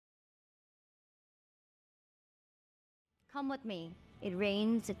Come what may. It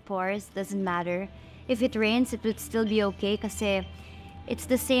rains, it pours, doesn't matter. If it rains, it would still be okay kasi it's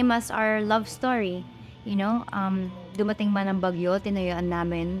the same as our love story. You know, dumating man ang bagyo, tinayuan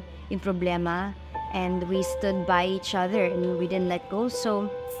namin yung problema and we stood by each other and we didn't let go.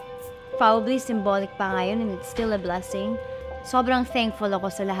 So, probably symbolic pa ngayon and it's still a blessing. Sobrang thankful ako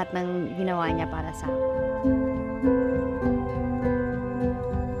sa lahat ng ginawa niya para sa akin.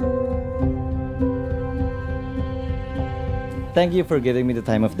 Thank you for giving me the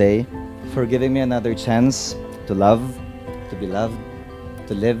time of day, for giving me another chance to love, to be loved,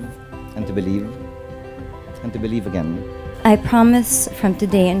 to live, and to believe again. I promise from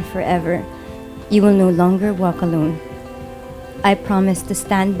today and forever, you will no longer walk alone. I promise to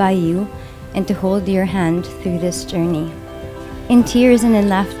stand by you and to hold your hand through this journey. In tears and in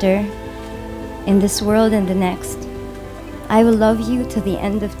laughter, in this world and the next, I will love you to the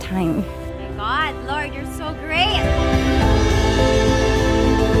end of time. Oh my God, Lord, you're so great!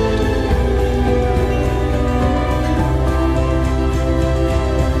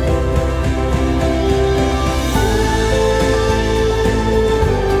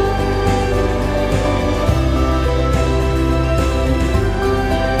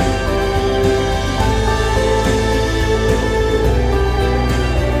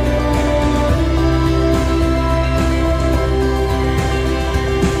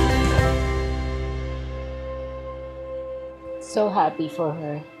 So happy for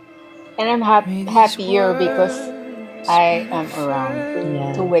her. And I'm happier because I am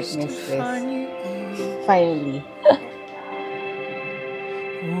around to witness this. Finally.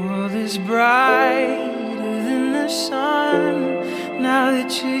 World is brighter than the sun now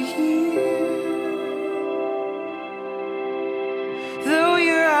that you're here. Though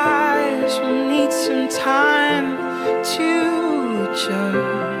your eyes will need some time to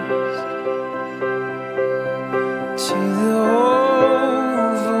adjust to the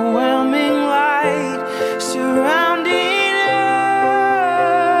overwhelming light surrounding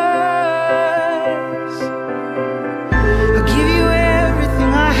us. I'll give you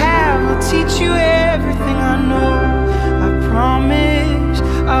everything I have, I'll teach you everything I know. I promise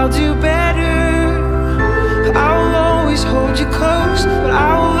I'll do better. I will always hold you close, but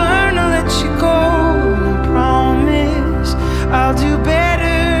I will learn to let you go. I promise I'll do better.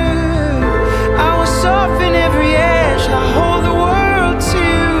 I will soften every edge, I'll hold the world to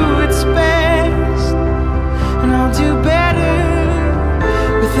its best, and I'll do better.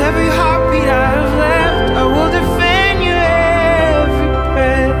 With every heartbeat I have left, I will defend you every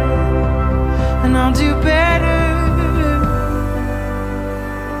breath, and I'll do better.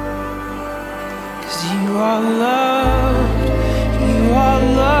 'Cause you are loved, you are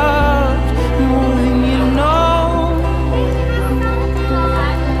loved more than you know.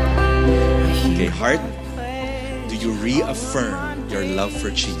 Okay, heart, do you reaffirm your love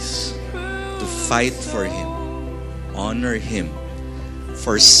for Chiz? To fight for him, honor him,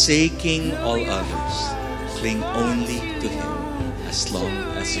 forsaking all others, cling only to him as long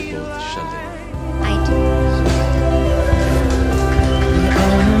as you both shall live. I do.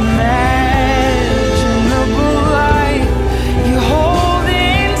 Unimaginable light you hold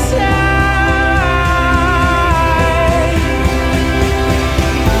inside.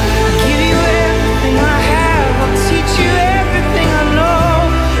 I'll give you everything I have, I'll teach you everything I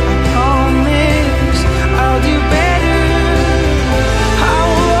know. I promise I'll do better. I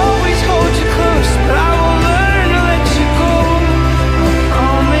will always hold you close, but I will learn to let you go. I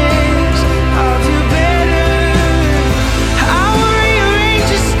promise I'll do better. I will rearrange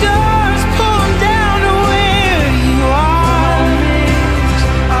your stars, pull them down to where you are.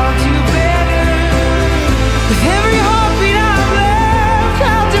 I'll do better. With every heartbeat I've left,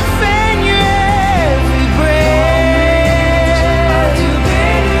 I'll defend you every breath. I'll do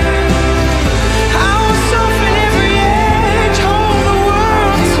better. I will soften every edge, hold the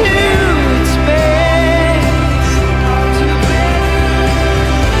world to its best. I'll do better.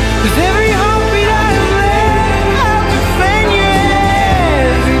 With every heartbeat I have left, I'll defend you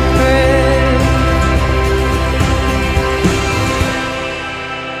every breath.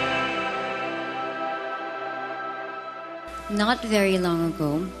 Not very long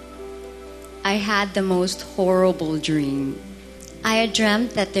ago, I had the most horrible dream. I had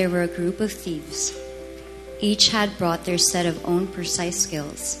dreamt that there were a group of thieves. Each had brought their set of own precise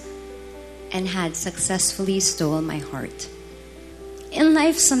skills and had successfully stolen my heart. In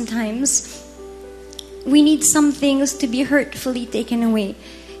life, sometimes we need some things to be hurtfully taken away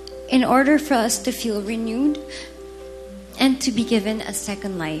in order for us to feel renewed and to be given a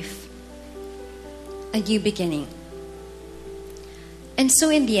second life, a new beginning. And so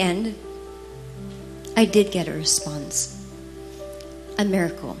in the end, I did get a response. a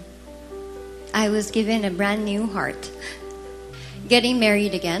miracle. I was given a brand new heart. Getting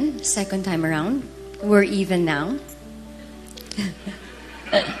married again, second time around. We're even now.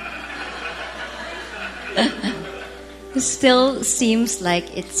 Still seems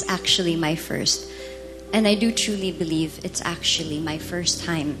like it's actually my first. And I do truly believe it's actually my first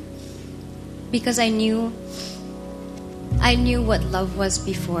time. Because I knew what love was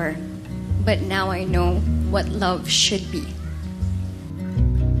before, but now I know what love should be.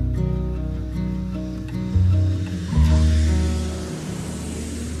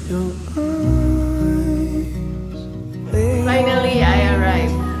 Finally, I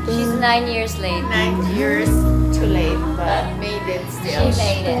arrived. She's 9 years late. 9 years too late, but made it still. She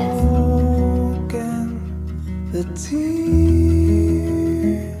made it. The tears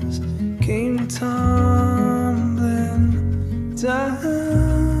came tumbling down.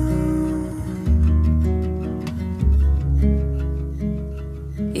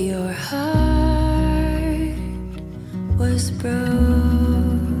 Your heart was broken.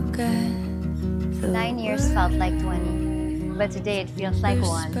 9 years felt like 20, but today it feels like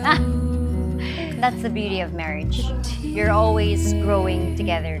one. That's the beauty of marriage. You're always growing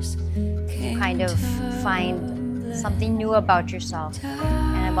together. You kind of find something new about yourself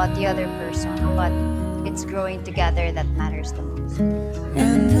and about the other person, but it's growing together that matters the most.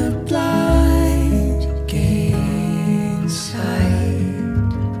 And the blind gain sight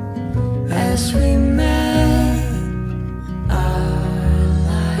as we met our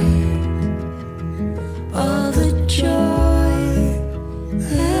light. All the joy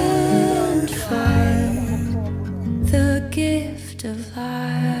and fight, the gift of life.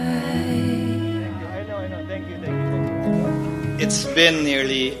 It's been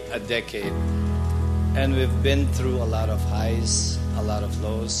nearly a decade, and we've been through a lot of highs, a lot of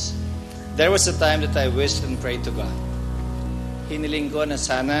lows. There was a time that I wished and prayed to God. Hiniling ko na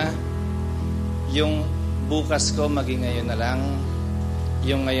sana yung bukas ko maging ngayon na lang,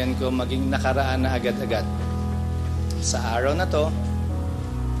 yung ngayon ko maging nakaraan na agad-agad. Sa araw na to,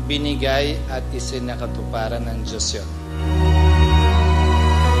 binigay at isinakatuparan ng Diyos yun.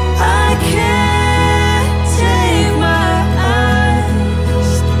 I can't take my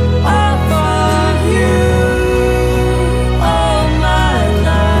eyes off of you all my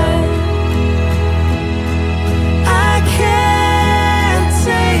life. I can't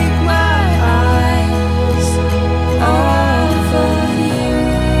take my eyes off of you.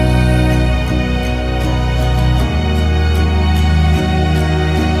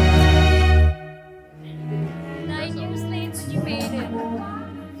 9 years late, but you made it.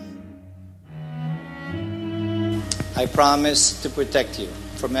 I promise to protect you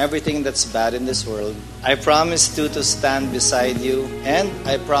from everything that's bad in this world. I promise to stand beside you, and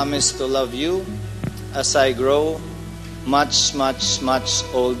I promise to love you as I grow much, much, much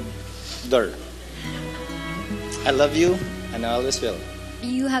older. I love you, and I always will.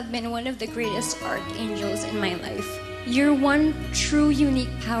 You have been one of the greatest archangels in my life. Your one true unique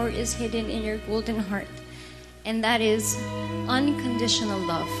power is hidden in your golden heart, and that is unconditional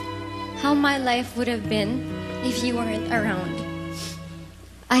love. How my life would have been if you weren't around.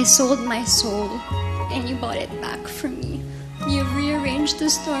 I sold my soul, and you bought it back for me. You've rearranged the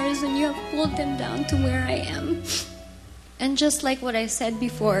stars, and you have pulled them down to where I am. And just like what I said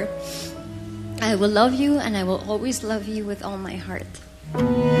before, I will love you, and I will always love you with all my heart.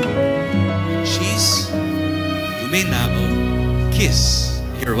 Chiz, you may now kiss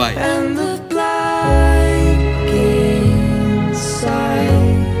your wife. And the blind gain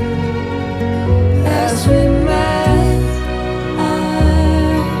sight as we met our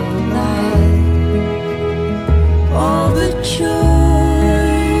light. All the joy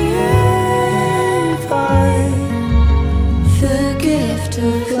and fight, the gift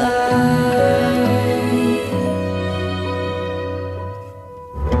of life.